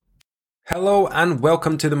Hello and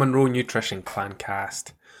welcome to the Munro Nutrition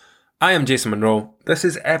Clancast. I am Jason Munro. This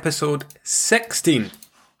is episode 16.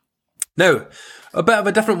 Now, a bit of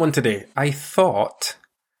a different one today. I thought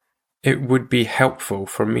it would be helpful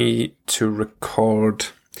for me to record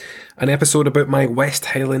an episode about my West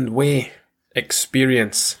Highland Way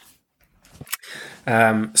experience.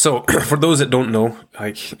 So, for those that don't know,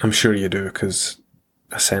 I'm sure you do because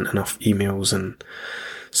I sent enough emails and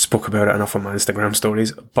spoke about it enough on my Instagram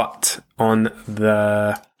stories, but on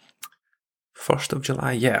the 1st of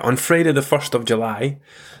July, on Friday the 1st of July,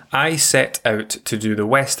 I set out to do the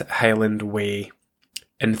West Highland Way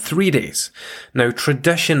in 3 days. Now,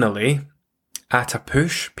 traditionally, at a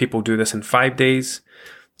push, people do this in 5 days,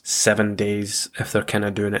 7 days, if they're kind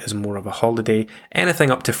of doing it as more of a holiday, anything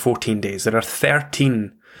up to 14 days. There are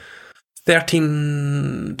 13, do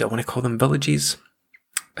I want to call them villages?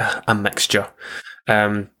 A mixture.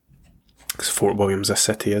 Because Fort William's a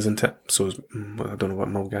city, isn't it? So I don't know what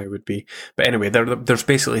Mulgai would be. But anyway, there's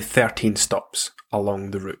basically 13 stops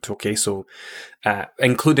along the route, okay? So,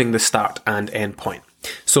 including the start and end point.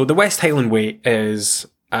 So the West Highland Way is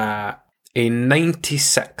a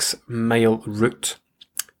 96-mile route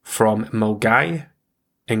from Mulgai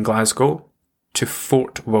in Glasgow to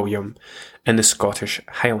Fort William in the Scottish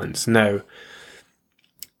Highlands. Now,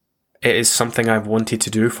 it is something I've wanted to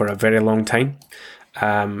do for a very long time,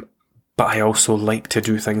 but I also like to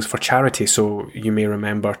do things for charity. So you may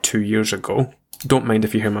remember 2 years ago, don't mind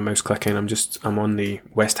if you hear my mouse clicking, I'm on the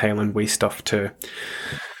West Highland Way stuff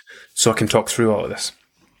so I can talk through all of this.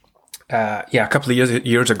 A couple of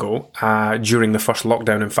years ago, during the first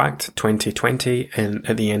lockdown, in fact, 2020, and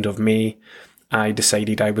at the end of May, I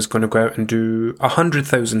decided I was going to go out and do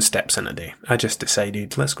 100,000 steps in a day. I just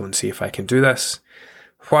decided, let's go and see if I can do this.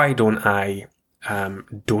 Why don't I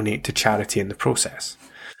donate to charity in the process?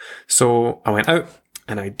 So I went out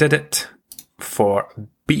and I did it for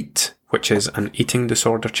BEAT, which is an eating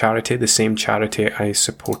disorder charity, the same charity I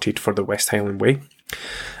supported for the West Highland Way.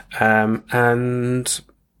 And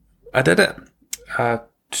I did it. I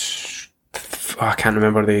can't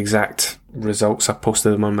remember the exact results. I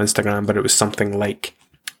posted them on my Instagram, but it was something like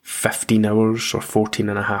 15 hours or 14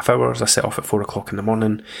 and a half hours. I set off at 4 o'clock in the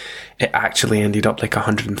morning. It actually ended up like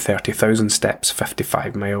 130,000 steps,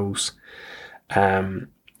 55 miles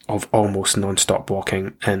of almost non-stop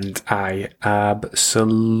walking. And I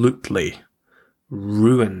absolutely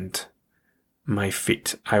ruined my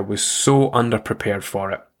feet. I was so underprepared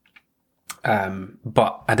for it.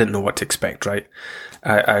 But I didn't know what to expect, right?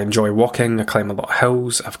 I enjoy walking. I climb a lot of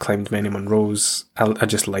hills. I've climbed many Munros. I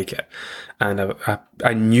just like it. And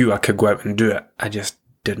I knew I could go out and do it. I just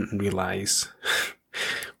didn't realise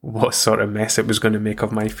what sort of mess it was going to make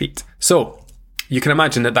of my feet. So you can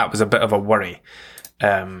imagine that was a bit of a worry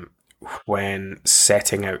when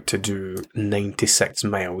setting out to do 96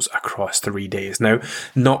 miles across 3 days. Now,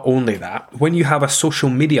 not only that, when you have a social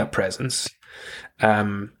media presence,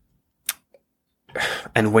 and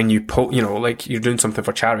when you like you're doing something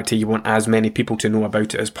for charity, you want as many people to know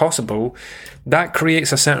about it as possible. That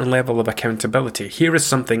creates a certain level of accountability. Here is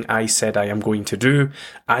something I said I am going to do.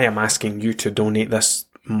 I am asking you to donate this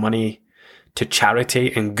money to charity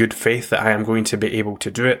in good faith that I am going to be able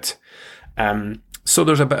to do it. So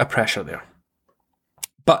there's a bit of pressure there.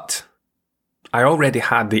 But I already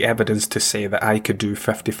had the evidence to say that I could do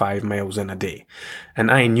 55 miles in a day.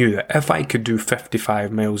 And I knew that if I could do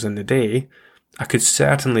 55 miles in a day, I could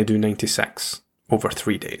certainly do 96 over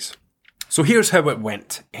 3 days. So here's how it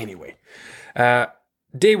went anyway.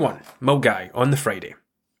 Day one, Mulgai on the Friday.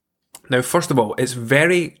 Now, first of all, it's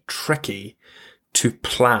very tricky to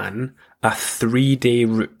plan a 3-day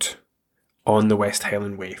route on the West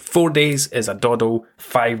Highland Way. 4 days is a doddle,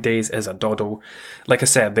 5 days is a doddle. Like I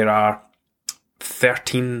said, there are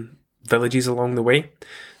 13 villages along the way.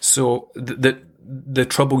 So the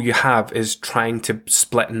trouble you have is trying to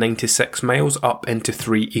split 96 miles up into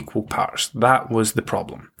 3 equal parts. That was the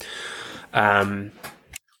problem. And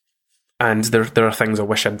there are things I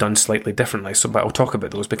wish I'd done slightly differently. But I'll talk about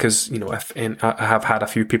those because, I have had a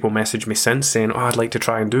few people message me since saying, I'd like to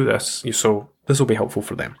try and do this. So this will be helpful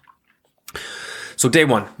for them. So day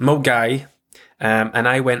one, Mulgai, and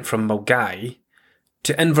I went from Mulgai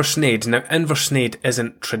to Inversnaid. Now, Inversnaid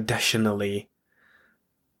isn't traditionally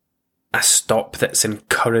a stop that's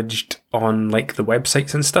encouraged on like the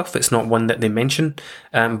websites and stuff. It's not one that they mention,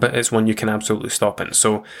 but it's one you can absolutely stop in.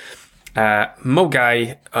 So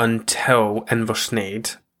Mulgai until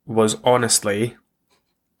Inversnaid was honestly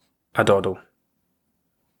a doddle.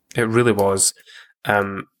 It really was.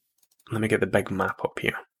 Let me get the big map up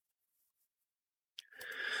here.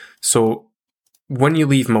 So when you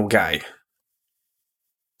leave Mulgai,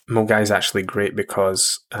 Mulgai is actually great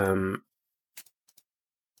because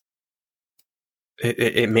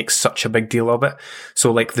it makes such a big deal of it.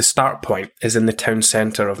 So, like, the start point is in the town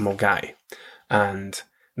centre of Mulgai, and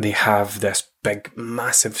they have this big,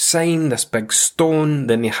 massive sign, this big stone.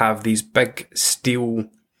 Then they have these big steel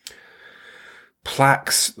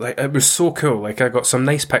plaques. Like, it was so cool. Like, I got some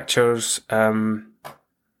nice pictures.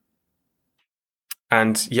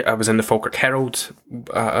 And yeah, I was in the Falkirk Herald,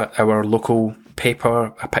 our local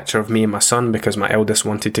paper, a picture of me and my son, because my eldest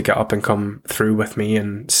wanted to get up and come through with me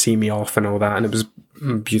and see me off and all that. And it was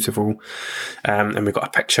beautiful. And we got a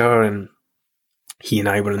picture, and he and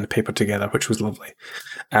I were in the paper together, which was lovely.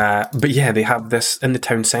 But yeah, they have this in the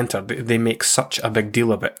town centre. They make such a big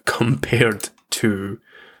deal of it compared to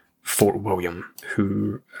Fort William,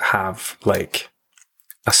 who have like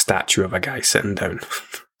a statue of a guy sitting down.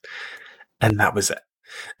 And that was it.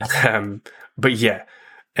 But yeah,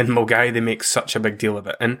 in Mulgai, they make such a big deal of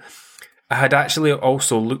it. And I had actually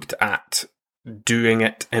also looked at doing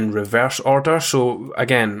it in reverse order. So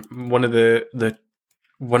again, one of the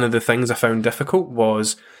things I found difficult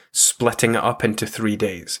was splitting it up into 3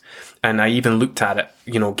 days. And I even looked at it,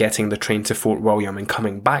 getting the train to Fort William and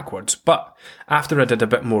coming backwards. But after I did a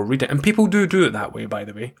bit more reading, and people do it that way, by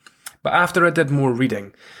the way, but after I did more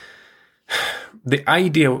reading, the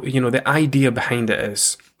idea behind it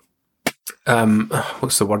is,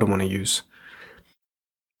 what's the word I want to use?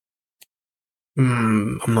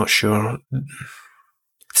 I'm not sure.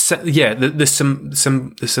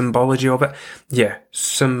 The symbology of it. Yeah,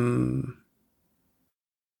 it's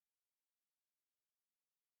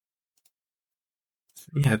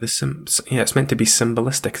meant to be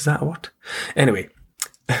symbolistic. Is that a word? Anyway,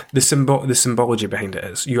 the symbology behind it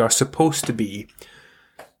is you are supposed to be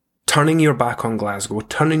turning your back on Glasgow,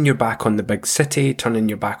 turning your back on the big city, turning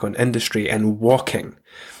your back on industry, and walking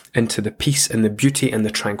into the peace and the beauty and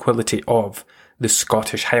the tranquility of the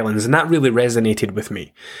Scottish Highlands. And that really resonated with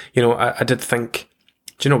me. I did think,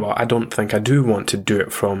 do you know what? I don't think I do want to do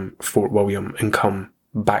it from Fort William and come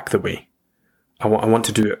back the way. I want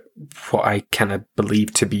to do it what I kind of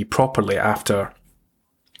believe to be properly after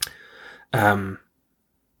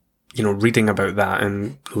reading about that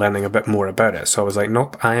and learning a bit more about it. So I was like,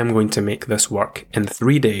 nope, I am going to make this work in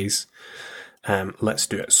 3 days. Let's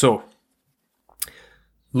do it. So,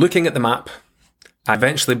 looking at the map, I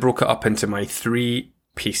eventually broke it up into my 3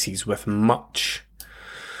 pieces with much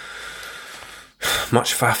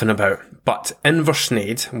faffing about. But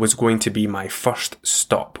Inversnaid was going to be my first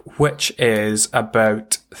stop, which is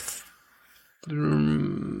about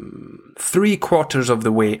 3/4 of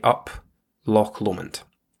the way up Loch Lomond.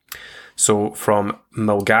 So from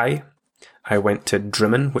Mulgai, I went to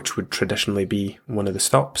Drimmen, which would traditionally be one of the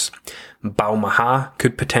stops. Balmaha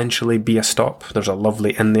could potentially be a stop. There's a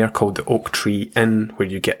lovely inn there called the Oak Tree Inn, where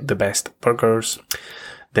you get the best burgers.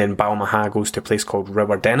 Then Balmaha goes to a place called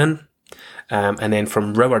Riverdennan. And then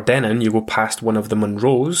from Riverdennan, you go past one of the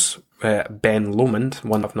Munros, Ben Lomond,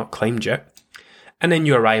 one I've not climbed yet. And then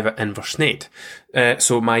you arrive at Inversnaid.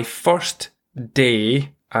 So my first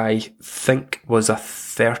day, I think, was a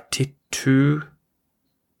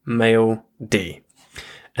 32-mile day.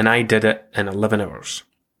 And I did it in 11 hours.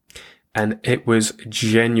 And it was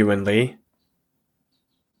genuinely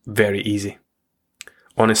very easy.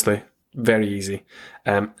 Honestly, very easy.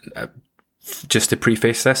 Just to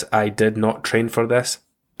preface this, I did not train for this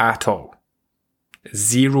at all.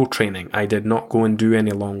 Zero training. I did not go and do any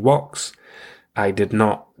long walks. I did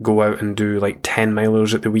not go out and do like 10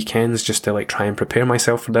 milers at the weekends just to like try and prepare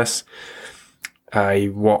myself for this. I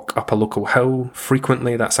walk up a local hill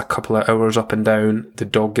frequently. That's a couple of hours up and down. The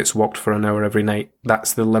dog gets walked for an hour every night.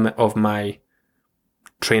 That's the limit of my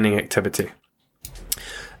training activity.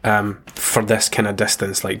 For this kind of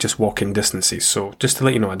distance, like just walking distances. So just to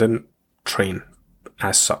let you know, I didn't train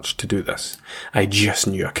as such to do this. I just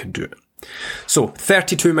knew I could do it. So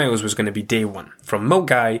 32 miles was going to be day one, from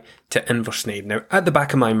Mulgai to Inversnaid. Now, at the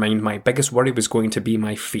back of my mind, my biggest worry was going to be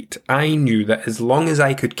my feet. I knew that as long as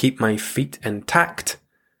I could keep my feet intact,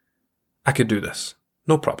 I could do this.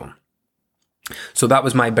 No problem. So that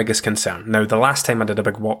was my biggest concern. Now, the last time I did a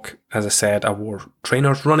big walk, as I said, I wore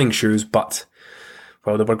trainers' running shoes, but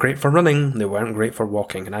while they were great for running, they weren't great for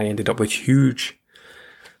walking, and I ended up with huge,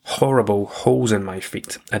 horrible holes in my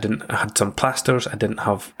feet. I had some plasters. I didn't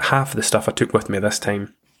have half the stuff I took with me this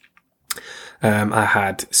time. I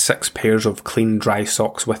had 6 pairs of clean, dry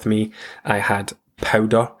socks with me. I had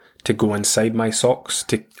powder to go inside my socks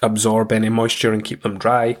to absorb any moisture and keep them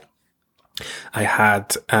dry. I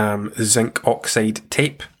had zinc oxide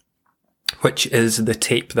tape, which is the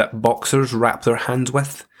tape that boxers wrap their hands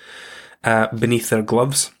with beneath their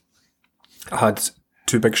gloves. I had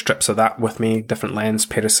 2 big strips of that with me, different lengths,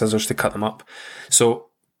 pair of scissors to cut them up. So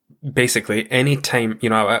basically, any time,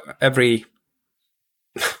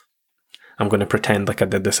 I'm going to pretend like I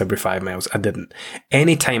did this every 5 miles. I didn't.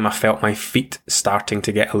 Any time I felt my feet starting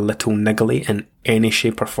to get a little niggly in any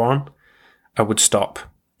shape or form, I would stop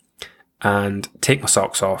and take my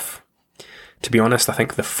socks off. To be honest, I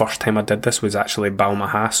think the first time I did this was actually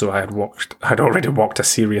Balmaha, so I'd already walked a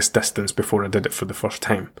serious distance before I did it for the first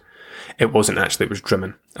time. It wasn't actually, it was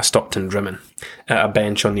Drimmen. I stopped in Drimmen at a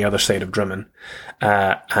bench on the other side of Drimmen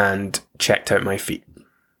and checked out my feet.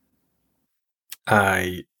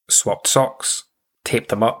 I swapped socks,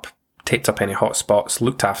 taped up any hot spots,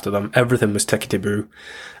 looked after them, everything was tickety-boo,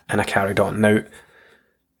 and I carried on. Now,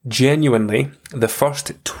 genuinely, the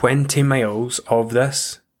first 20 miles of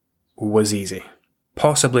this was easy.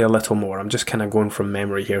 Possibly a little more. I'm just kind of going from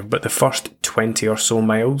memory here, but the first 20 or so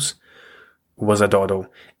miles was a doddle.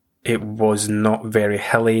 It was not very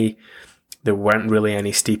hilly. There weren't really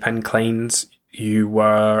any steep inclines. You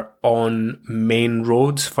were on main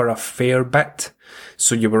roads for a fair bit.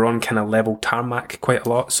 So you were on kind of level tarmac quite a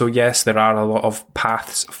lot. So yes, there are a lot of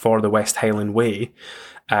paths for the West Highland Way.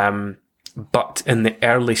 But in the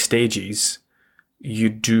early stages, you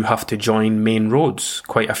do have to join main roads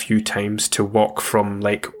quite a few times to walk from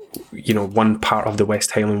one part of the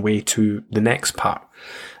West Highland Way to the next part.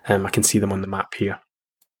 I can see them on the map here.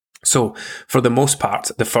 So, for the most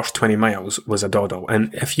part, the first 20 miles was a doddle.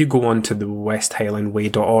 And if you go onto the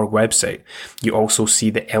westhighlandway.org website, you also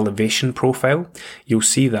see the elevation profile. You'll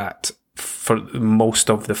see that for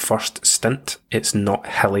most of the first stint, it's not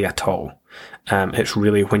hilly at all. It's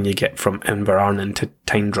really when you get from Inverarnon to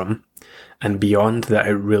Tyndrum and beyond that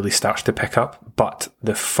it really starts to pick up. But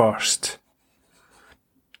the first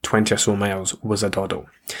 20 or so miles was a doddle.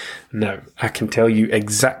 Now, I can tell you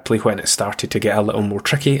exactly when it started to get a little more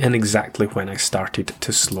tricky and exactly when I started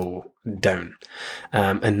to slow down.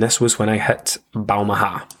 And this was when I hit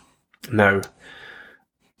Balmaha. Now,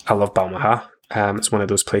 I love Balmaha. It's one of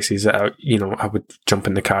those places that I would jump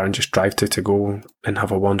in the car and just drive to go and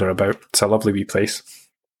have a wander about. It's a lovely wee place.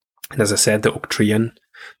 And as I said, the Oak Tree Inn,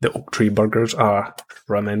 the Oak Tree burgers are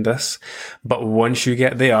tremendous. But once you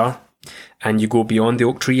get there, and you go beyond the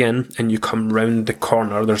Oak Tree Inn and you come round the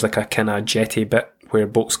corner, there's like a kind of jetty bit where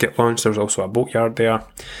boats get launched. There's also a boatyard there.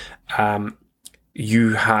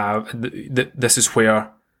 You have, this is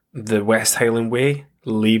where the West Highland Way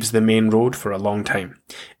leaves the main road for a long time.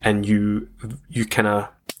 And you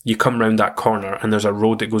come round that corner and there's a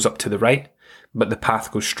road that goes up to the right, but the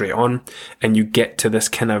path goes straight on. And you get to this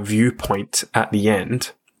kind of viewpoint at the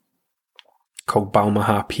end called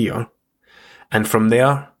Balmaha Pier. And from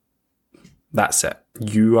there, that's it.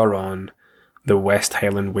 You are on the West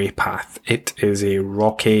Highland Way path. It is a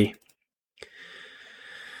rocky,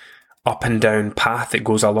 up and down path that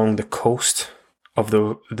goes along the coast of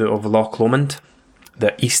of Loch Lomond,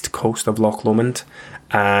 the east coast of Loch Lomond,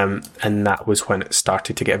 and that was when it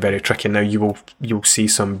started to get very tricky. Now you'll see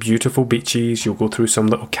some beautiful beaches. You'll go through some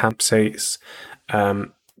little campsites.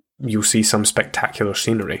 You'll see some spectacular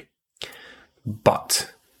scenery,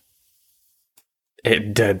 but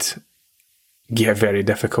it did get very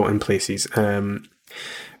difficult in places.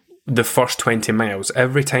 The first 20 miles,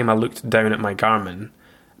 every time I looked down at my Garmin,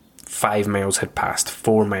 5 miles had passed,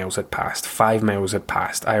 4 miles had passed, 5 miles had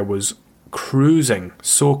passed. I was cruising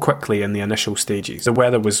so quickly in the initial stages. The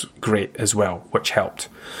weather was great as well, which helped.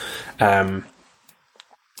 And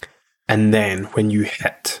then when you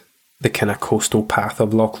hit the kind of coastal path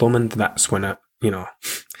of Loch Lomond, that's when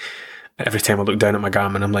every time I look down at my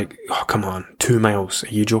Garmin, I'm like, oh, come on, 2 miles. Are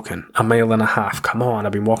you joking? 1.5 miles. Come on,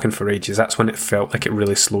 I've been walking for ages. That's when it felt like it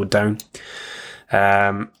really slowed down.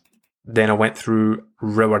 Then I went through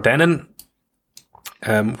Rowerdennan,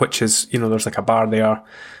 which is, there's like a bar there.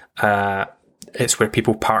 It's where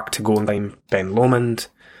people park to go and climb Ben Lomond.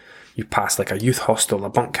 You pass like a youth hostel, a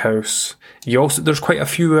bunkhouse. There's quite a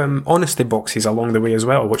few honesty boxes along the way as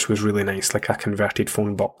well, which was really nice, like a converted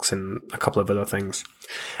phone box and a couple of other things.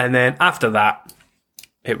 And then after that,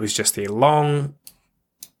 it was just a long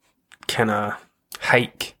kind of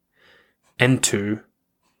hike into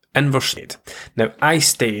Inversnaid. Now, I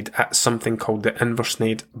stayed at something called the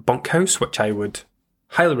Inversnaid Bunkhouse, which I would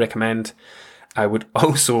highly recommend. I would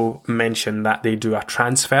also mention that they do a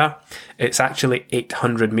transfer. It's actually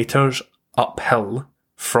 800 metres uphill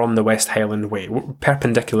from the West Highland Way,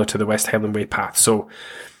 perpendicular to the West Highland Way path. So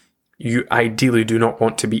you ideally do not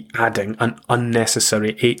want to be adding an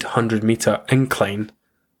unnecessary 800 metre incline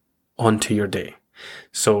onto your day.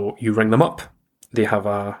 So you ring them up, they have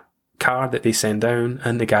a car that they send down,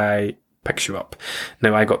 and the guy picks you up.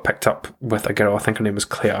 Now, I got picked up with a girl, I think her name was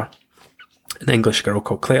Claire, an English girl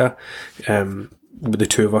called Claire. The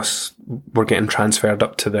two of us were getting transferred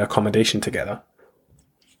up to the accommodation together.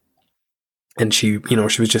 And she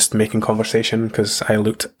was just making conversation because I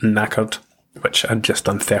looked knackered, which I'd just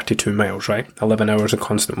done 32 miles, right? 11 hours of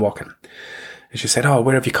constant walking. And she said, "Oh,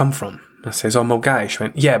 where have you come from?" I says, "Oh, Mulgai." She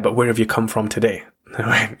went, "Yeah, but where have you come from today?" And I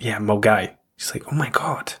went, "Yeah, Mulgai." She's like, "Oh my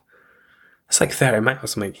God, it's like 30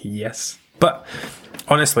 miles. I'm like, "Yes." But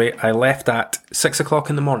honestly, I left at 6 o'clock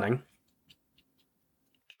in the morning.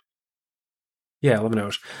 Yeah, 11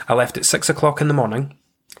 hours. I left at 6 o'clock in the morning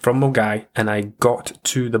from Mulgai, and I got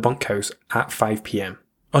to the bunkhouse at 5 p.m.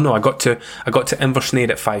 Oh no, I got to Inversnaid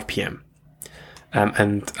at 5 p.m.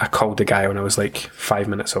 And I called the guy when I was like 5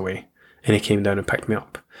 minutes away, and he came down and picked me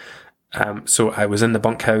up. So I was in the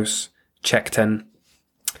bunkhouse, checked in.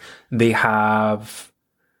 It's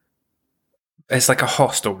like a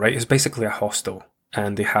hostel, right? It's basically a hostel,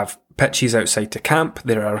 and they have pitches outside to camp.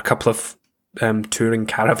 There are a couple of touring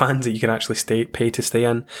caravans that you can actually pay to stay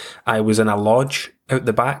in. I was in a lodge out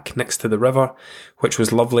the back next to the river, which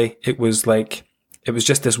was lovely. It was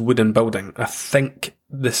just this wooden building. I think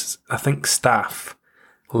staff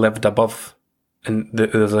lived above, and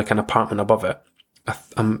there's like an apartment above it.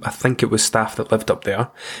 I think it was staff that lived up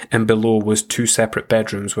there, and below was 2 separate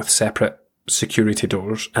bedrooms with separate security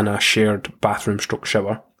doors and a shared bathroom stroke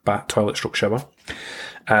shower, toilet stroke shower.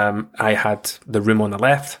 I had the room on the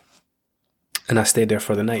left, and I stayed there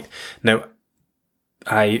for the night. Now,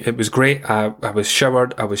 it was great. I was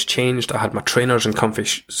showered, I was changed, I had my trainers and comfy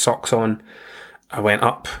socks on. I went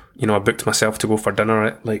up, I booked myself to go for dinner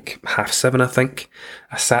at like 7:30, I think.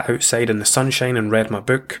 I sat outside in the sunshine and read my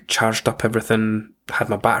book, charged up everything, had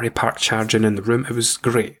my battery pack charging in the room. It was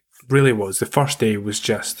great. It really was. The first day was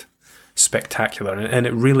just spectacular, and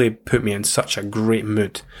it really put me in such a great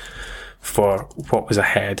mood for what was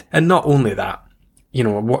ahead. And not only that,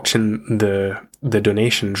 watching the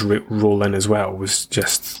donations roll in as well was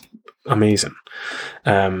just amazing.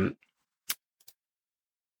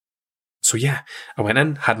 So yeah, I went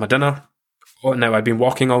in, had my dinner. Now, I'd been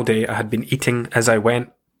walking all day. I had been eating as I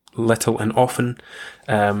went, little and often,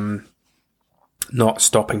 not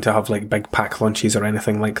stopping to have like big pack lunches or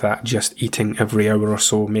anything like that, just eating every hour or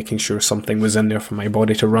so, making sure something was in there for my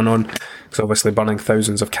body to run on, because obviously burning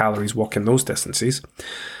thousands of calories walking those distances.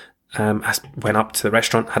 I went up to the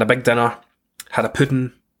restaurant, had a big dinner, had a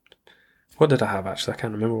pudding. What did I have, actually? I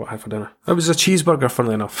can't remember what I had for dinner. It was a cheeseburger,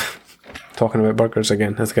 funnily enough. Talking about burgers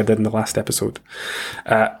again, as I did in the last episode.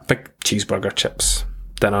 Big cheeseburger, chips,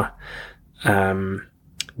 dinner.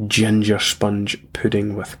 Ginger sponge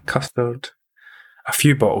pudding with custard. A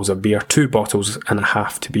few bottles of beer, 2 bottles and a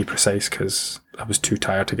half to be precise, because I was too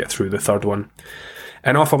tired to get through the third one.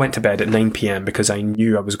 And off I went to bed at 9 p.m. because I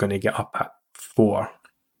knew I was going to get up at 4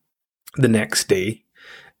 the next day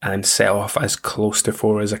and set off as close to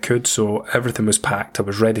 4 as I could. So everything was packed. I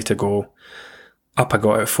was ready to go. Up I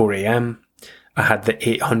got at 4 a.m. I had the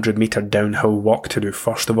 800 metre downhill walk to do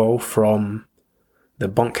first of all from the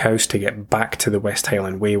bunkhouse to get back to the West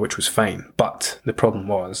Highland Way, which was fine. But the problem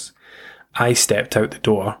was, I stepped out the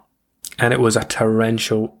door and it was a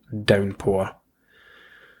torrential downpour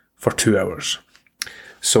for 2 hours.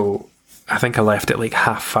 So I think I left at like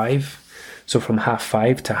 5:30. So from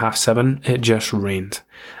 5:30 to 7:30, it just rained.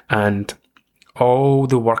 And all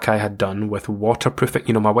the work I had done with waterproofing,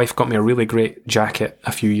 my wife got me a really great jacket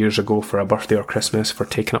a few years ago for a birthday or Christmas for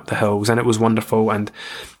taking up the hills, and it was wonderful. And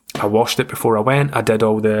I washed it before I went. I did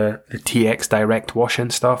all the TX direct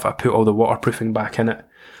washing stuff. I put all the waterproofing back in it.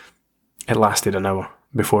 It lasted an hour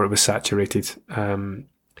before it was saturated.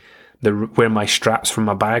 Where my straps from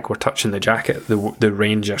my bag were touching the jacket, the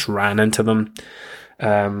rain just ran into them.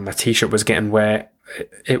 My t-shirt was getting wet.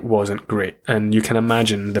 It wasn't great. And you can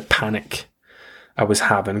imagine the panic I was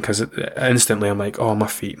having, because instantly I'm like, oh, my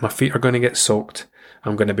feet are going to get soaked.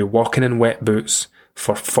 I'm going to be walking in wet boots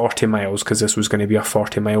for 40 miles, because this was going to be a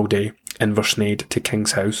 40-mile day, Inversnaid to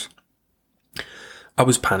King's House. I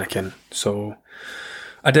was panicking. So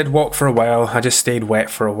I did walk for a while. I just stayed wet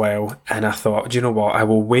for a while, and I thought, do you know what? I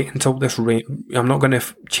will wait until this rain. I'm not going to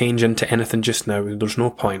change into anything just now. There's no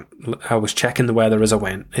point. I was checking the weather as I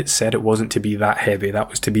went. It said it wasn't to be that heavy. That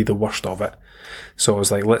was to be the worst of it. So I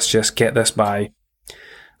was like, let's just get this by.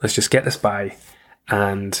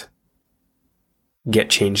 And get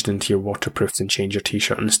changed into your waterproofs and change your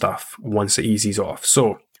t-shirt and stuff once it eases off.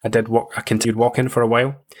 So I continued walking for a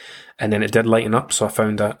while, and then it did lighten up. So I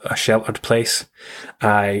found a sheltered place.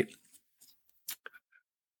 I'd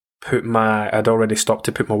already stopped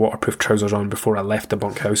to put my waterproof trousers on before I left the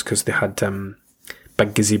bunkhouse, because they had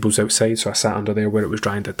big gazebos outside. So I sat under there where it was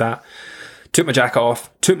dry and did that. Took my jacket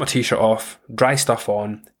off, took my t-shirt off, dry stuff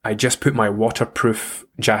on. I just put my waterproof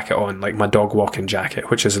jacket on, like my dog walking jacket,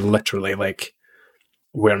 which is literally like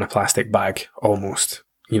wearing a plastic bag almost,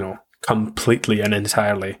 completely and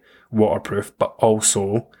entirely waterproof, but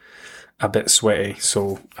also a bit sweaty.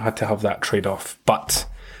 So I had to have that trade-off. But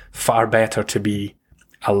far better to be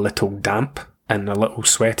a little damp and a little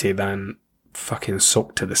sweaty than fucking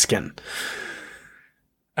soaked to the skin.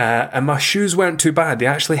 And my shoes weren't too bad. They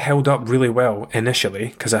actually held up really well initially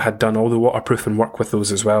because I had done all the waterproofing work with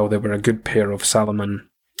those as well. They were a good pair of Salomon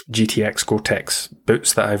GTX Gore-Tex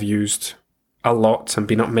boots that I've used a lot and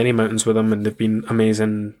been up many mountains with them, and they've been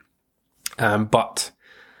amazing. But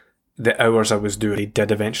the hours I was doing, they did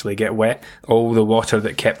eventually get wet. All the water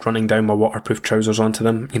that kept running down my waterproof trousers onto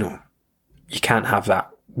them, you can't have that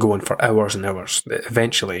going for hours and hours.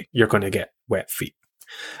 Eventually, you're going to get wet feet.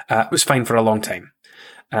 It was fine for a long time.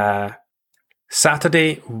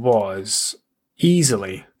 Saturday was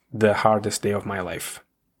easily the hardest day of my life.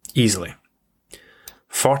 Easily.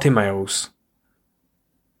 40 miles,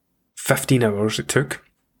 15 hours it took.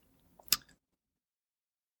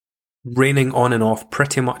 Raining on and off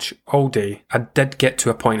pretty much all day. I did get to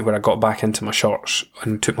a point where I got back into my shorts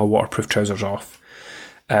and took my waterproof trousers off.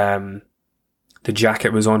 The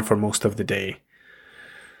jacket was on for most of the day.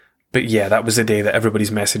 But yeah, that was the day that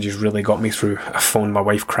everybody's messages really got me through. I phoned my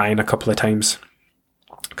wife crying a couple of times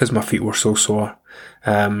because my feet were so sore.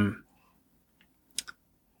 Yeah,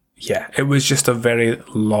 it was just a very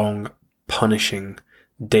long, punishing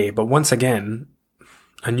day. But once again,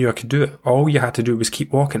 I knew I could do it. All you had to do was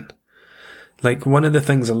keep walking. Like, one of the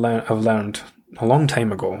things I've learned a long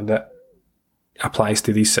time ago that applies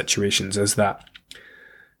to these situations is that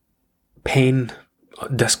pain,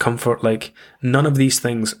 discomfort, like, none of these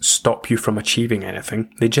things stop you from achieving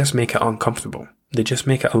anything. They just make it uncomfortable. They just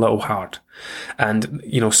make it a little hard. And,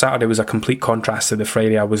 Saturday was a complete contrast to the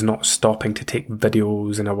Friday. I was not stopping to take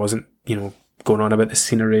videos, and I wasn't, going on about the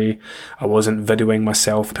scenery. I wasn't videoing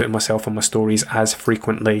myself, putting myself on my stories as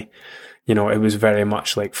frequently. It was very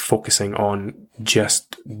much like focusing on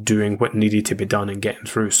just doing what needed to be done and getting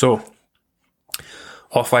through. So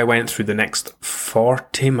off I went through the next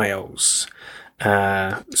 40 miles.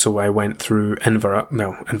 So I went through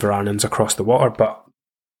Inveranon's across the water, but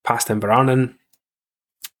past Inveranon,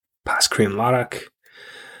 past Crianlarich,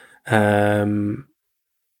 and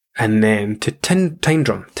then to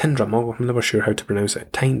Tindrum. Oh, I'm never sure how to pronounce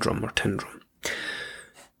it. Tindrum or Tindrum.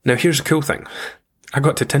 Now here's the cool thing. I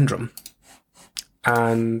got to Tindrum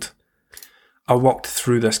and I walked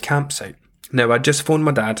through this campsite. Now I just phoned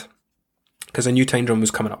my dad because I knew Tindrum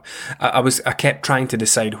was coming up. I kept trying to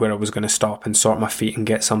decide where I was going to stop and sort my feet and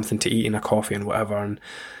get something to eat and a coffee and whatever. And,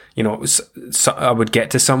 I would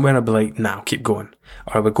get to somewhere and I'd be like, nah, keep going.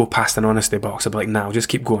 Or I would go past an honesty box. I'd be like, nah, just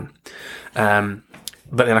keep going.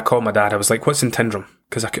 But then I called my dad. I was like, what's in Tindrum?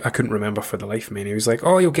 Because I couldn't remember for the life of me. And he was like,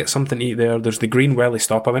 oh, you'll get something to eat there. There's the Green Welly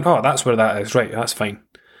stop. I went, oh, that's where that is. Right, that's fine.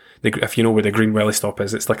 If you know where the Green Welly stop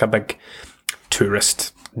is, it's like a big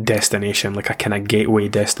tourist destination, like a kind of gateway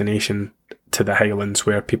destination to the Highlands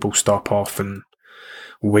where people stop off and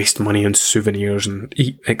waste money on souvenirs and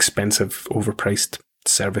eat expensive, overpriced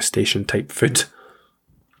service station type food,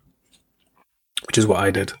 which is what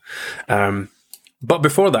I did. But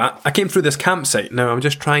before that, I came through this campsite. Now I'm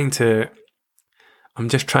just trying to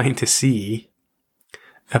see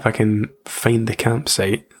if I can find the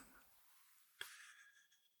campsite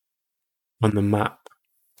on the map.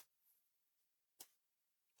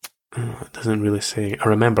 Oh, it doesn't really say. I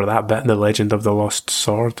remember that bit, the legend of the lost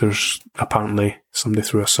sword. There's apparently somebody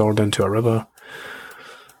threw a sword into a river.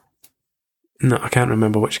 No, I can't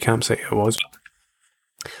remember which campsite it was.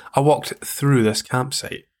 I walked through this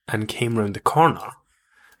campsite and came round the corner,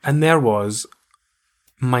 and there was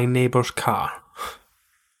my neighbour's car.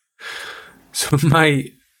 So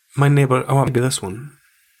my neighbour, maybe this one.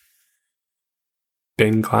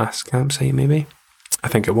 Bin Glass campsite, maybe? I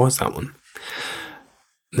think it was that one.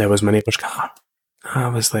 There was my neighbour's car. I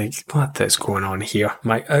was like, what is going on here?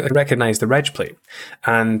 I recognised the reg plate,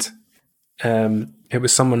 and it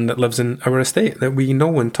was someone that lives in our estate that we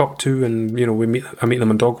know and talk to, and I meet them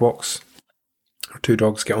on dog walks. Our two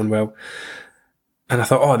dogs get on well. And I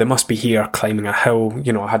thought, oh, they must be here climbing a hill.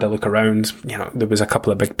 I had a look around. There was a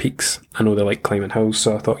couple of big peaks. I know they like climbing hills,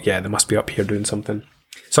 so I thought, yeah, they must be up here doing something.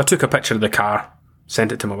 So I took a picture of the car,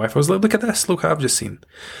 sent it to my wife. I was like, look at this, look what I've just seen.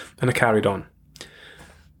 And I carried on.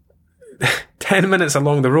 10 minutes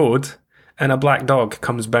along the road, and a black dog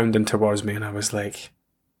comes bounding towards me, and I was like, is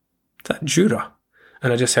that Jura?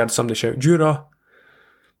 And I just heard somebody shout, Jura.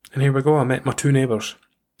 And here we go, I met my two neighbours.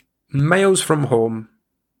 Miles from home,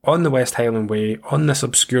 on the West Highland Way, on this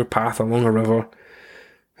obscure path along a river,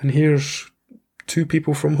 and here's 2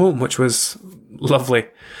 people from home, which was lovely.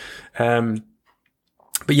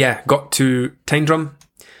 But yeah, got to Tyndrum,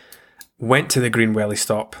 went to the Green Welly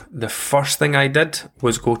stop. The first thing I did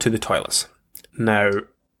was go to the toilets. Now,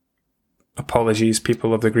 apologies,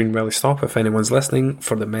 people of the Green Welly stop, if anyone's listening,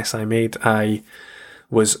 for the mess I made. I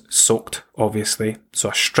was soaked, obviously, so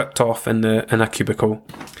I stripped off in a cubicle,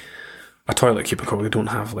 a toilet cubicle. We don't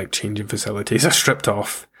have like changing facilities. I stripped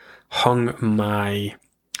off, hung my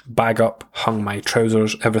bag up, hung my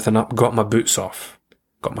trousers, everything up, got my boots off,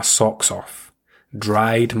 got my socks off,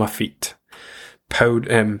 dried my feet,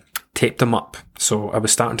 taped them up. So I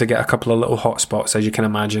was starting to get a couple of little hot spots, as you can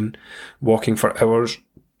imagine, walking for hours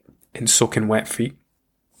in soaking wet feet.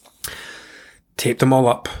 Taped them all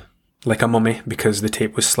up like a mummy because the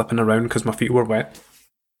tape was slipping around because my feet were wet.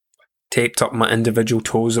 Taped up my individual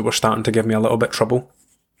toes that were starting to give me a little bit trouble.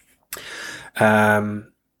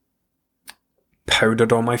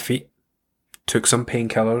 Powdered on my feet. Took some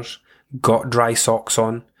painkillers. Got dry socks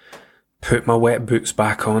on. Put my wet boots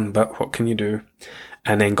back on, but what can you do?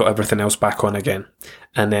 And then got everything else back on again.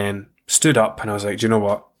 And then stood up and I was like, do you know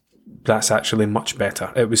what? That's actually much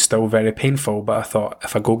better. It was still very painful, but I thought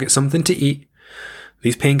if I go get something to eat,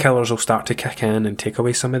 these painkillers will start to kick in and take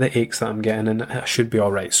away some of the aches that I'm getting, and I should be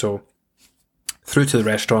alright. So, through to the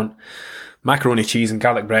restaurant, macaroni, cheese and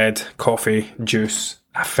garlic bread, coffee, juice.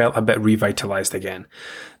 I felt a bit revitalised again.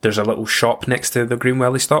 There's a little shop next to the Green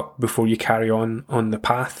Welly stop before you carry on the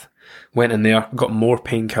path. Went in there, got more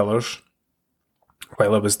painkillers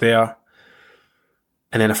while I was there,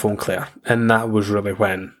 and then I phoned Claire. And that was really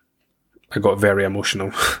when I got very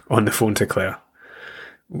emotional on the phone to Claire.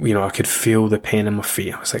 You know, I could feel the pain in my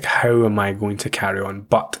feet. I was like, how am I going to carry on?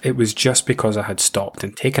 But it was just because I had stopped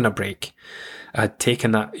and taken a break. I had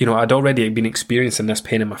taken that, you know, I'd already been experiencing this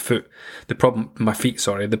pain in my feet. The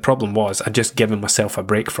problem was I'd just given myself a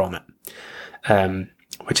break from it.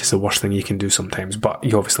 Which is the worst thing you can do sometimes, but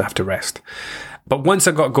you obviously have to rest. But once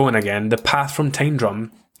I got going again, the path from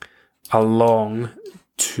Tyndrum along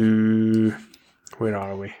to, where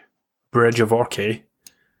are we? Bridge of Orkney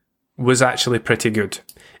was actually pretty good.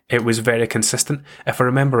 It was very consistent. If I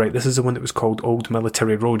remember right, this is the one that was called Old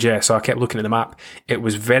Military Road. Yeah, so I kept looking at the map. It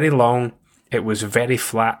was very long. It was very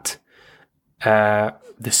flat. The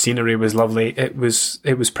scenery was lovely. It was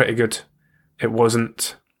pretty good. It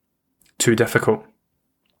wasn't too difficult.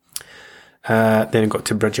 Then I got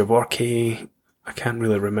to Bridge of Orkney. I can't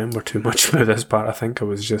really remember too much about this part. I think I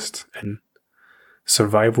was just in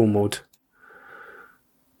survival mode.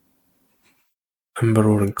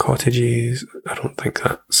 Munro cottages. I don't think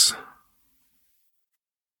that's...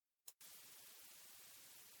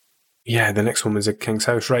 Yeah, the next one was a King's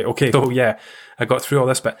House. Right, okay. So yeah, I got through all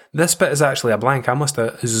this bit. This bit is actually a blank. I must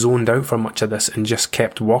have zoned out for much of this and just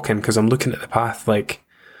kept walking because I'm looking at the path like,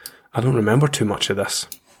 I don't remember too much of this.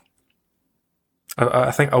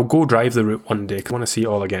 I think I'll go drive the route one day because I want to see it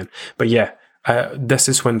all again. But yeah, this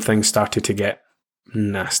is when things started to get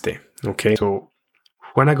nasty. Okay, so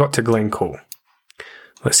when I got to Glencoe,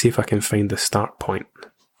 let's see if I can find the start point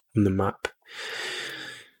on the map.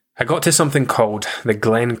 I got to something called the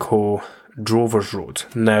Glencoe Drovers Road.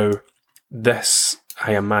 Now, this,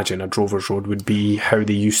 I imagine, a Drovers Road would be how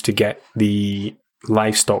they used to get the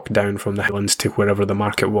livestock down from the Highlands to wherever the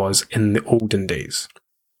market was in the olden days.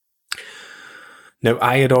 Now,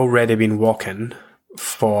 I had already been walking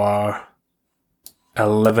for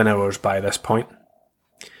 11 hours by this point,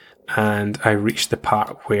 and I reached the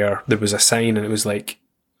part where there was a sign and it was like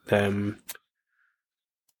Glencoe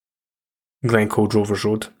Drovers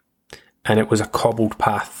Road, and it was a cobbled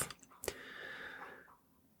path.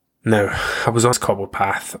 Now, I was on this cobbled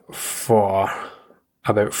path for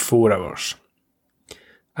about 4 hours,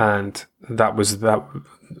 and that was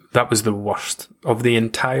the worst of the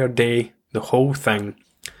entire day. The whole thing,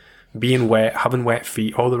 being wet, having wet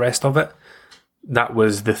feet, all the rest of it, that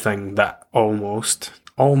was the thing that almost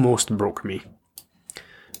broke me.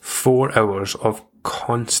 4 hours of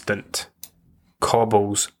constant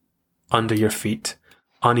cobbles under your feet,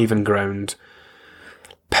 uneven ground,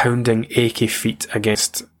 pounding achy feet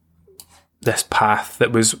against this path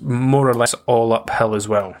that was more or less all uphill as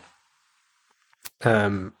well.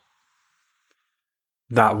 That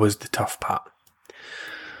was the tough part.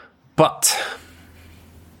 But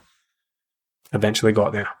eventually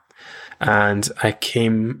got there, and I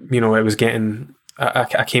came, it was getting,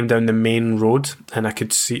 I came down the main road and I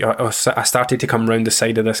could see, I started to come round the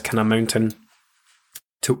side of this kind of mountain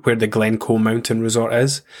to where the Glencoe Mountain Resort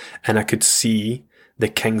is, and I could see the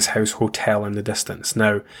King's House Hotel in the distance.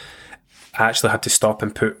 Now, I actually had to stop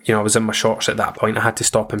and put, I was in my shorts at that point. I had to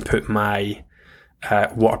stop and put my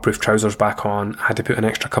waterproof trousers back on. I had to put an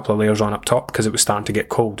extra couple of layers on up top because it was starting to get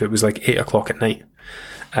cold. It was like 8 o'clock at night.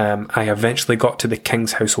 I eventually got to the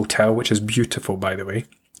King's House Hotel, which is beautiful, by the way.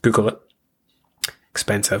 Google it.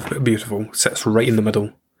 Expensive, but beautiful. Sits right in the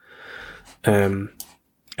middle of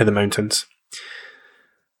the mountains.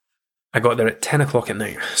 I got there at 10 o'clock at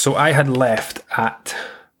night. So I had left at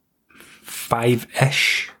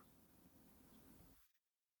 5-ish.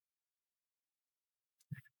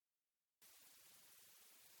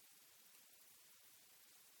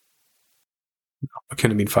 It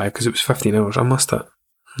couldn't have been 5 because it was 15 hours. I must have.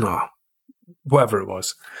 No. Whatever it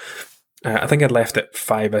was. I think I'd left at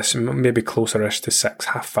 5-ish, maybe closer-ish to 6,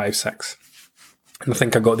 half 5, 6. And I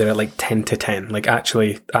think I got there at like 10 to 10, like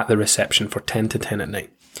actually at the reception for 10 to 10 at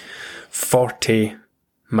night. 40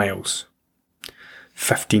 miles.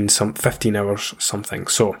 15 hours something.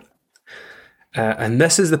 So, and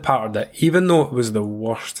this is the part that even though it was the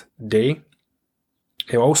worst day,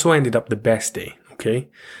 it also ended up the best day, okay?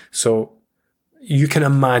 So, you can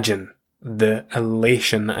imagine the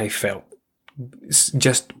elation I felt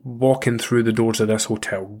just walking through the doors of this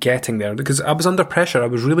hotel, getting there, because I was under pressure. I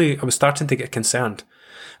was starting to get concerned.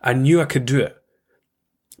 I knew I could do it,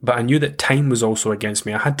 but I knew that time was also against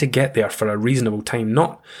me. I had to get there for a reasonable time,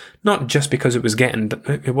 not just because it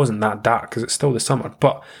wasn't that dark, because it's still the summer,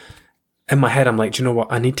 but in my head I'm like, do you know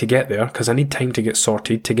what, I need to get there because I need time to get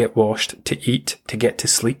sorted, to get washed, to eat, to get to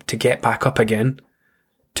sleep, to get back up again,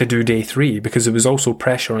 to do day 3, because there was also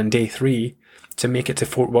pressure on day 3 to make it to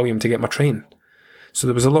Fort William to get my train. So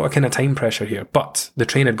there was a lot of kind of time pressure here, but the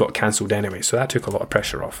train had got cancelled anyway, so that took a lot of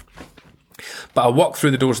pressure off. But I walked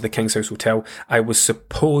through the doors of the King's House Hotel. I was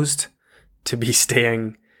supposed to be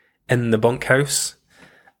staying in the bunkhouse,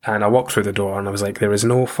 and I walked through the door and I was like, there is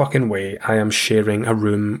no fucking way I am sharing a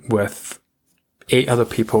room with 8 other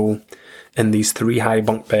people in these 3 high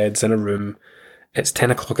bunk beds in a room. It's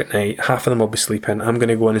 10 o'clock at night, half of them will be sleeping, I'm going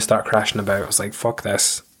to go in and start crashing about. I was like, fuck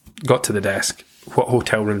this. Got to the desk. What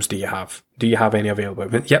hotel rooms do you have? Do you have any available? I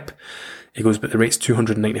went, yep. He goes, but the rate's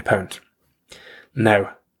 £290.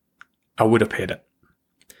 Now, I would have paid it.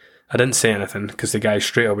 I didn't say anything because the guy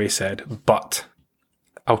straight away said, but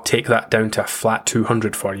I'll take that down to a flat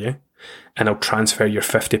 200 for you and I'll transfer your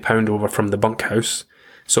 £50 over from the bunkhouse,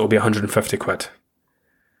 so it'll be 150 quid.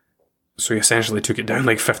 So he essentially took it down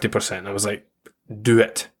like 50%. I was like, do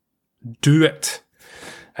it. Do it.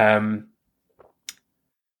 And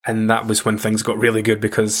that was when things got really good,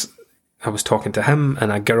 because I was talking to him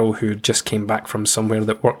and a girl who just came back from somewhere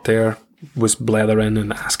that worked there was blethering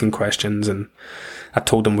and asking questions, and I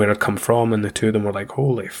told them where I'd come from, and the two of them were like,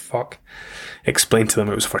 holy fuck. Explained to them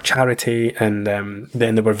it was for charity, and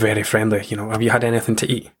then they were very friendly. Have you had anything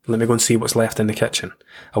to eat? Let me go and see what's left in the kitchen.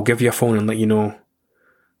 I'll give you a phone and let you know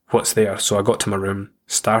what's there. So I got to my room,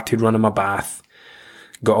 started running my bath,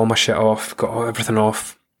 got all my shit off, got everything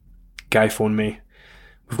off. Guy phoned me.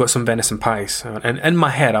 We've got some venison pies. And in my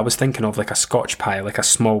head, I was thinking of like a Scotch pie, like a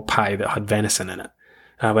small pie that had venison in it.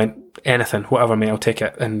 And I went, anything, whatever, mate, I'll take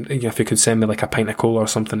it. And if you could send me like a pint of cola or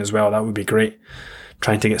something as well, that would be great.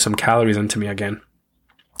 Trying to get some calories into me again.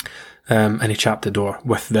 And he chapped the door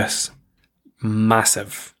with this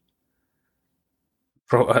massive,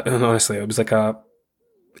 and honestly, it was like a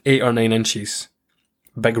 8 or 9 inches,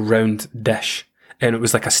 big round dish. And it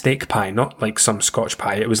was like a steak pie, not like some Scotch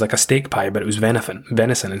pie. It was like a steak pie, but it was venison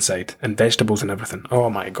inside, and vegetables and everything. Oh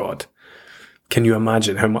my God. Can you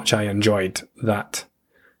imagine how much I enjoyed that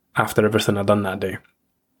after everything I'd done that day?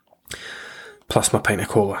 Plus my pint of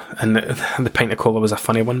cola. And the pint of cola was a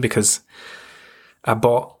funny one because I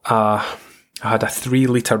had a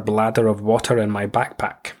 3-litre bladder of water in my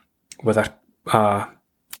backpack with a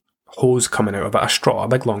hose coming out of it, a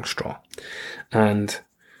big long straw. And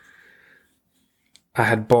I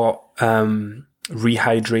had bought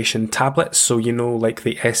rehydration tablets, so like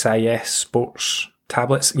the SIS sports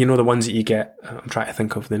tablets, the ones that you get, I'm trying to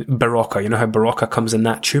think of the Barocca, how Barocca comes in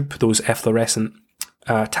that tube, those efflorescent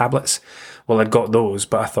tablets. Well, I'd got those,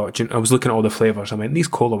 but I thought, I was looking at all the flavours, I went, these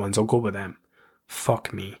cola ones, I'll go with them.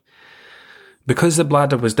 Fuck me. Because the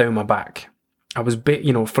bladder was down my back, I was,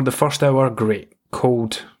 for the first hour, great,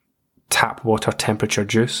 cold tap water temperature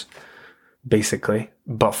juice, basically,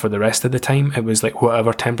 but for the rest of the time it was like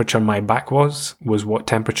whatever temperature my back was what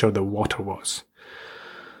temperature the water was.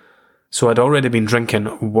 So I'd already been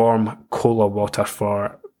drinking warm cola water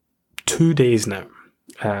for 2 days now,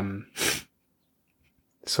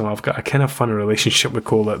 so I've got a kind of funny relationship with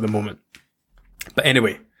cola at the moment. But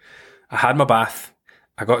anyway, I had my bath,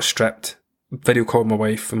 I got stripped, video called my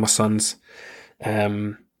wife and my sons,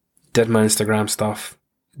 did my Instagram stuff,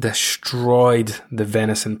 destroyed the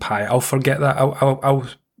venison pie. I'll forget that. I'll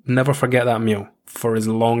never forget that meal for as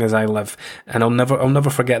long as I live, and I'll never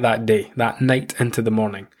forget that day, that night into the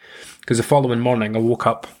morning, because the following morning I woke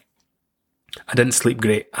up. I didn't sleep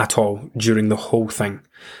great at all during the whole thing.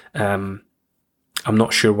 I'm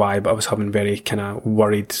not sure why, but I was having very kind of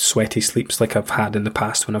worried, sweaty sleeps like I've had in the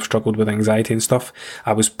past when I've struggled with anxiety and stuff.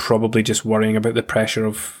 I was probably just worrying about the pressure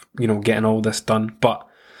of, getting all this done, but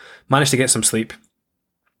managed to get some sleep.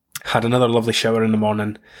 Had another lovely shower in the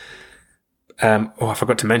morning. I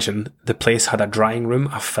forgot to mention, the place had a drying room,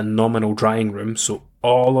 a phenomenal drying room. So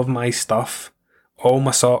all of my stuff, all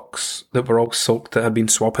my socks that were all soaked that I'd been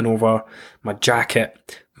swapping over, my jacket,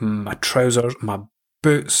 my trousers, my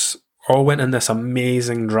boots, all went in this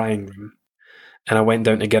amazing drying room. And I went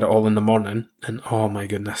down to get it all in the morning, and oh my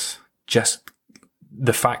goodness, just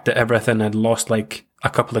the fact that everything had lost like a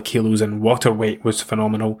couple of kilos in water weight was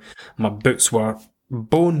phenomenal. My boots were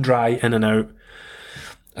bone dry in and out.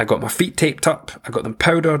 I got my feet taped up, I got them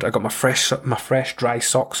powdered, I got my fresh dry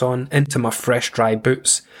socks on into my fresh dry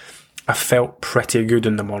boots. I felt pretty good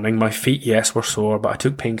in the morning. My feet, yes, were sore, but I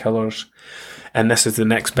took painkillers. And this is the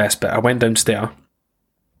next best bit. I went downstairs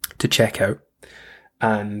to check out,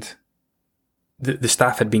 and the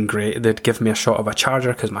staff had been great. They'd given me a shot of a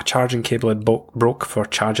charger because my charging cable had broke for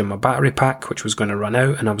charging my battery pack, which was going to run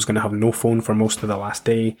out, and I was going to have no phone for most of the last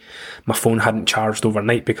day. My phone hadn't charged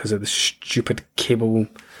overnight because of the stupid cable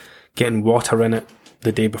getting water in it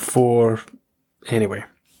the day before. Anyway,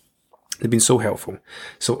 they've been so helpful.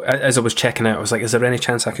 So as I was checking out, I was like, is there any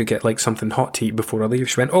chance I could get like something hot to eat before I leave?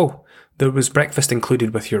 She went, oh, there was breakfast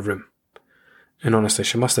included with your room. And honestly,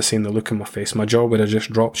 she must have seen the look on my face. My jaw would have just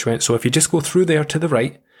dropped. She went, so if you just go through there to the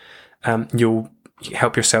right, you'll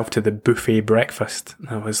help yourself to the buffet breakfast. And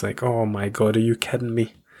I was like, oh my God, are you kidding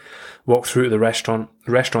me? Walked through to the restaurant.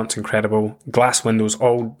 The restaurant's incredible. Glass windows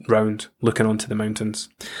all round, looking onto the mountains.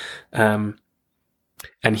 And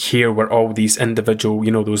here were all these individual,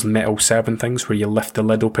 those metal serving things where you lift the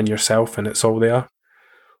lid open yourself and it's all there.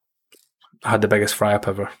 I had the biggest fry-up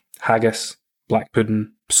ever. Haggis, black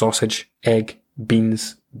pudding, sausage, egg,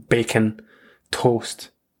 beans, bacon, toast,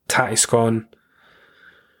 tatty scone.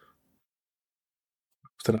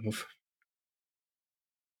 What did I have?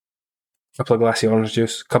 A couple of glassy orange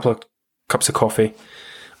juice, a couple of cups of coffee.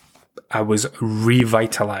 I was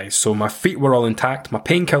revitalised. So my feet were all intact. My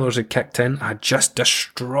painkillers had kicked in. I just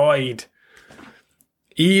destroyed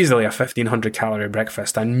easily a 1,500 calorie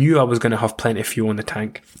breakfast. I knew I was going to have plenty of fuel in the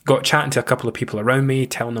tank. Got chatting to a couple of people around me,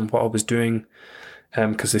 telling them what I was doing,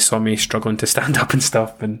 because they saw me struggling to stand up and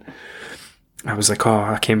stuff. And I was like,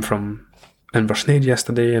 I came from Inversnaid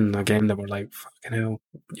yesterday. And again, they were like, fucking hell.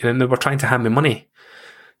 And they were trying to hand me money.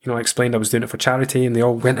 I explained I was doing it for charity, and they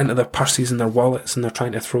all went into their purses and their wallets and they're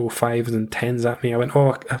trying to throw 5s and 10s at me. I went,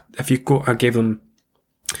 if you go, I gave them,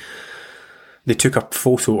 they took a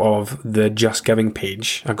photo of the Just Giving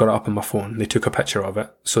page. I got it up on my phone. They took a picture of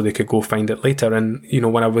it so they could go find it later. And,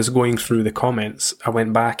 when I was going through the comments, I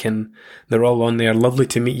went back and they're all on there. Lovely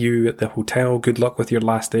to meet you at the hotel. Good luck with your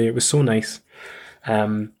last day. It was so nice.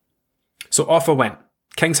 So off I went.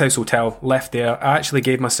 King's House Hotel, left there. I actually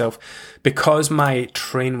gave myself, because my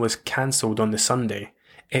train was cancelled on the Sunday,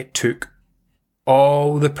 it took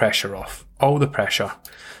all the pressure off.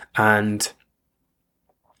 And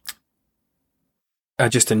I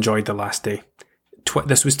just enjoyed the last day.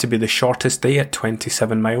 This was to be the shortest day at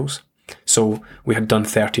 27 miles. So we had done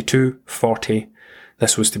 32, 40.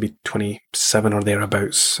 This was to be 27 or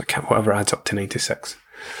thereabouts. Whatever adds up to 96.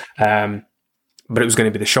 But it was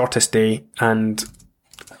going to be the shortest day, and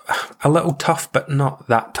a little tough, but not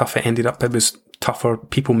that tough. It was tougher.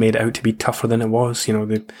 People made it out to be tougher than it was.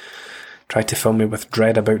 They tried to fill me with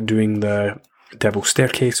dread about doing the Devil's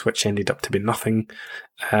Staircase, which ended up to be nothing.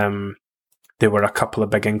 There were a couple of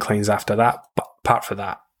big inclines after that, but apart from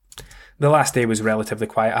that, the last day was relatively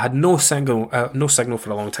quiet. I had no signal for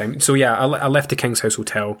a long time. So yeah, I left the King's House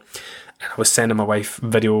Hotel, and I was sending my wife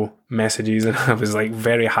video messages, and I was like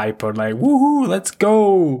very hyper, like, woohoo, let's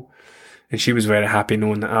go. And she was very happy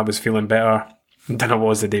knowing that I was feeling better than I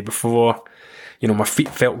was the day before. My feet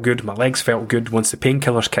felt good, my legs felt good. Once the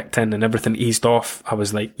painkillers kicked in and everything eased off, I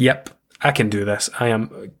was like, yep, I can do this. I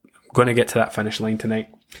am going to get to that finish line tonight.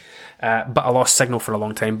 But I lost signal for a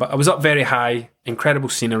long time. But I was up very high, incredible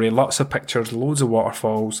scenery, lots of pictures, loads of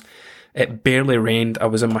waterfalls. It barely rained. I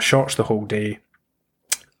was in my shorts the whole day.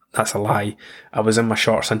 That's a lie. I was in my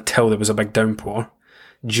shorts until there was a big downpour.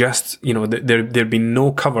 Just, there'd been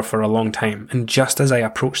no cover for a long time. And just as I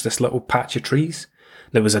approached this little patch of trees,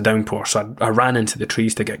 there was a downpour. So I ran into the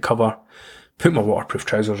trees to get cover, put my waterproof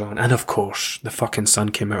trousers on, and of course, the fucking sun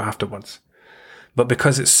came out afterwards. But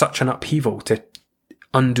because it's such an upheaval to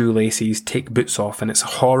undo laces, take boots off, and it's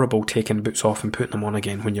horrible taking boots off and putting them on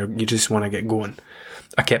again when you just want to get going,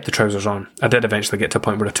 I kept the trousers on. I did eventually get to a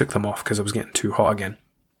point where I took them off because it was getting too hot again.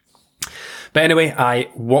 But anyway, I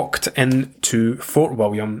walked into Fort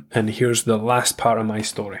William, and here's the last part of my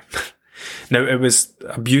story. Now, it was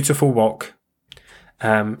a beautiful walk.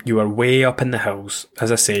 You were way up in the hills.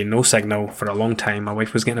 As I say, no signal for a long time. My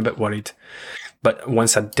wife was getting a bit worried. But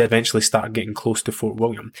once I did eventually start getting close to Fort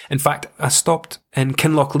William. In fact, I stopped in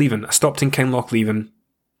Kinlochleven,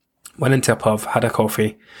 went into a pub, had a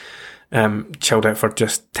coffee, chilled out for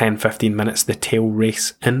just 10-15 minutes, the tail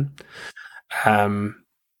race in, and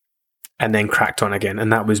then cracked on again.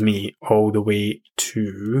 And that was me all the way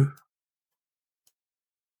to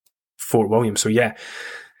Fort William. So yeah,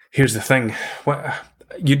 here's the thing.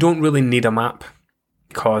 You don't really need a map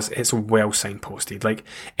because it's well signposted. Like,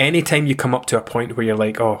 anytime you come up to a point where you're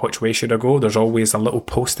like, oh, which way should I go? There's always a little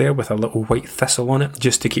post there with a little white thistle on it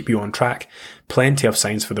just to keep you on track. Plenty of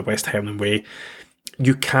signs for the West Highland Way.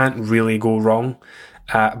 You can't really go wrong.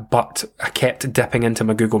 But I kept dipping into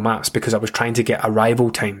my Google Maps because I was trying to get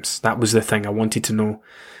arrival times. That was the thing. I wanted to know,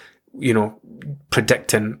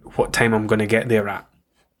 predicting what time I'm going to get there at.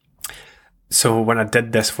 So when I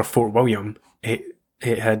did this for Fort William, it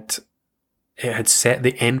had set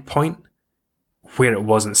the end point where it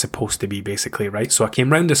wasn't supposed to be, basically, right? So I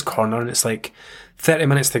came round this corner and it's like 30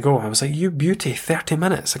 minutes to go. I was like, you beauty, 30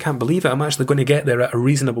 minutes. I can't believe it. I'm actually going to get there at a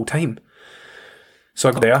reasonable time. So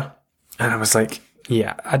I got there and I was like,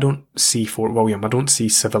 yeah, I don't see Fort William. I don't see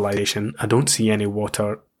civilization. I don't see any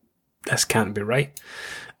water. This can't be right.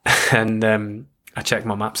 And I checked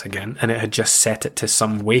my maps again and it had just set it to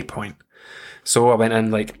some waypoint. So I went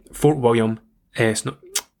in like Fort William, it's not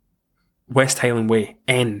West Highland Way,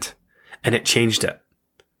 end. And it changed it.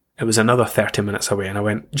 It was another 30 minutes away. And I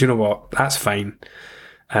went, do you know what? That's fine.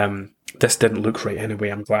 This didn't look right anyway.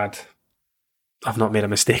 I'm glad I've not made a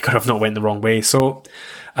mistake or I've not went the wrong way. So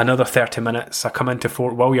another 30 minutes, I come into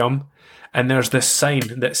Fort William and there's this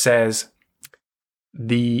sign that says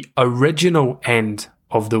the original end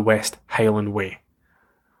of the West Highland Way.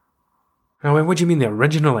 I went, what do you mean the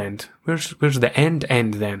original end? Where's the end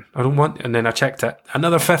then? I don't want... And then I checked it.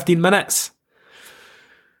 Another 15 minutes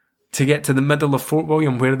to get to the middle of Fort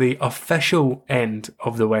William where the official end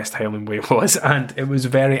of the West Highland Way was. And it was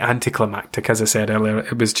very anticlimactic, as I said earlier.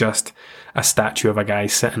 It was just a statue of a guy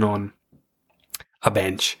sitting on a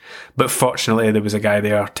bench. But fortunately, there was a guy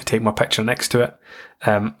there to take my picture next to it.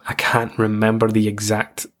 I can't remember the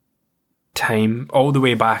exact time. All the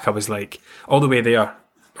way back, I was like... All the way there...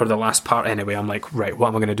 or the last part anyway, I'm like, right, what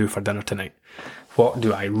am I going to do for dinner tonight? What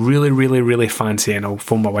do I really, really, really fancy? And I'll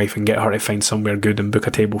phone my wife and get her to find somewhere good and book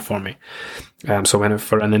a table for me. So I went out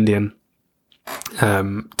for an Indian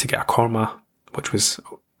to get a korma, which was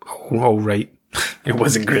all right. It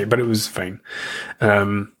wasn't great, but it was fine.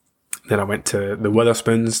 Then I went to the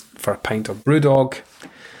Witherspoons for a pint of Brewdog.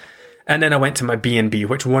 And then I went to my B&B,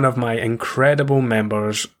 which one of my incredible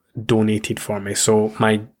members donated for me. So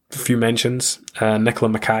my few mentions,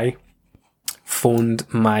 Nicola Mackay phoned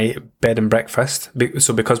my bed and breakfast.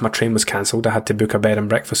 So because my train was cancelled, I had to book a bed and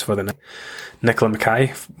breakfast for the night. Nicola Mackay,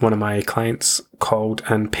 one of my clients, called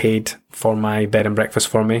and paid for my bed and breakfast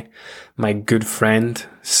for me. My good friend,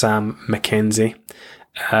 Sam McKenzie,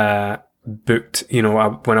 booked,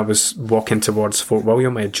 when I was walking towards Fort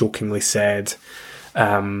William, I jokingly said,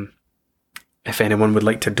 if anyone would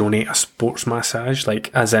like to donate a sports massage,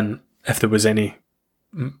 like as in if there was any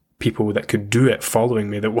people that could do it following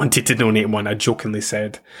me that wanted to donate one, I jokingly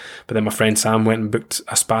said. But then my friend Sam went and booked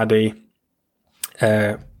a spa day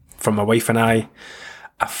for my wife and I.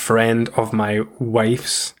 A friend of my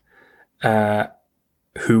wife's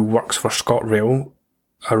who works for ScotRail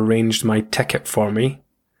arranged my ticket for me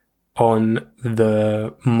on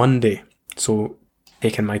the Monday. So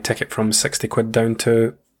taking my ticket from 60 quid down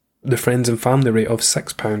to the friends and family rate of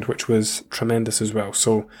 £6, which was tremendous as well.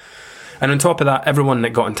 So, and on top of that, everyone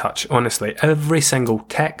that got in touch, honestly, every single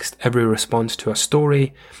text, every response to a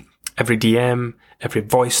story, every DM, every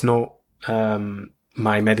voice note,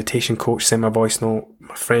 my meditation coach sent my voice note,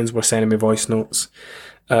 my friends were sending me voice notes,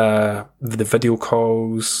 the video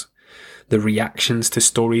calls, the reactions to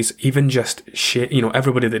stories, even just share,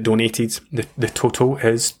 everybody that donated, the total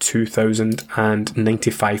is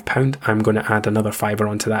 £2,095. I'm going to add another £5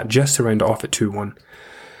 onto that just to round it off at 2-1.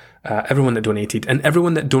 Everyone that donated, and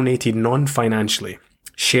everyone that donated non-financially,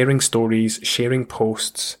 sharing stories, sharing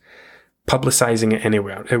posts, publicising it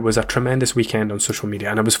anywhere. It was a tremendous weekend on social media,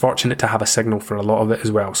 and I was fortunate to have a signal for a lot of it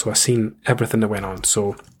as well. So I seen everything that went on.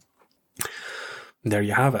 So there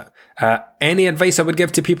you have it. Any advice I would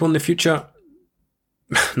give to people in the future?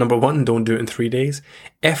 number one, don't do it in 3 days.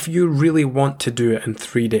 If you really want to do it in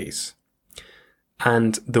 3 days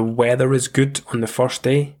and the weather is good on the first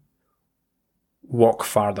day, walk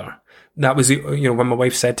farther. That was, when my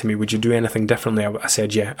wife said to me, would you do anything differently? I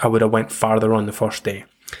said, yeah, I would have went farther on the first day.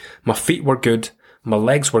 My feet were good. My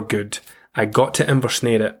legs were good. I got to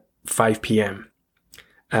Inversnaid at 5 p.m.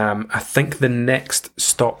 I think the next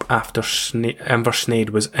stop after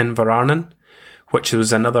Inversnaid was Inverarnon, which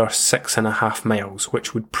was another 6.5 miles,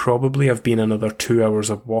 which would probably have been another 2 hours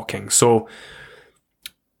of walking. So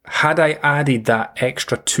had I added that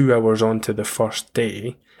extra 2 hours onto the first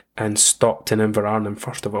day and stopped in Inverarnon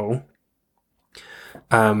first of all,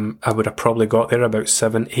 I would have probably got there about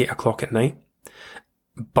 7, 8 o'clock at night.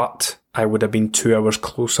 But I would have been 2 hours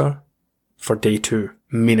closer for day 2,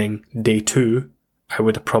 meaning day 2, I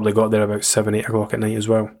would have probably got there about 7, 8 o'clock at night as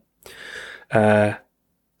well. But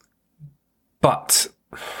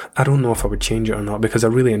I don't know if I would change it or not, because I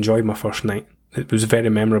really enjoyed my first night. It was very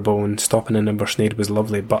memorable, and stopping in Inversnaid was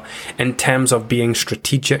lovely. But in terms of being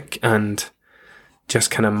strategic and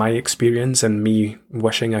just kind of my experience and me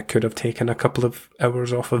wishing I could have taken a couple of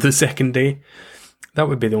hours off of the second day, that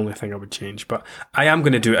would be the only thing I would change. But I am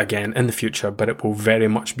going to do it again in the future, but it will very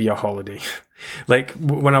much be a holiday. Like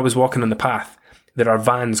when I was walking on the path, there are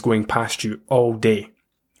vans going past you all day.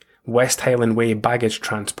 West Highland Way baggage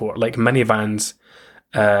transport, like minivans,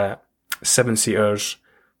 7-seaters,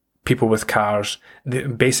 people with cars.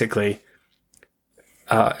 Basically,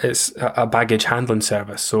 it's a baggage handling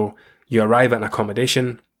service. So you arrive at an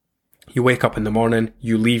accommodation, you wake up in the morning,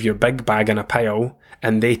 you leave your big bag in a pile,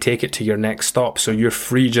 and they take it to your next stop. So you're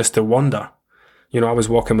free just to wander. I was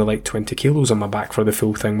walking with like 20 kilos on my back for the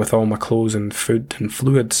full thing, with all my clothes and food and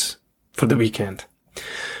fluids for the weekend.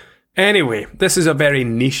 Anyway, this is a very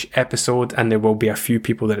niche episode, and there will be a few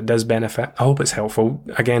people that it does benefit. I hope it's helpful.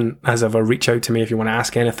 Again, as ever, reach out to me if you want to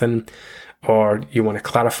ask anything, or you want to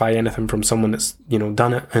clarify anything from someone that's,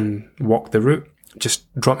 done it and walked the route.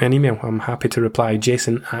 Just drop me an email. I'm happy to reply.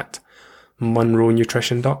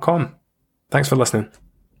 Jason@munronutrition.com. Thanks for listening.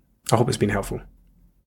 I hope it's been helpful.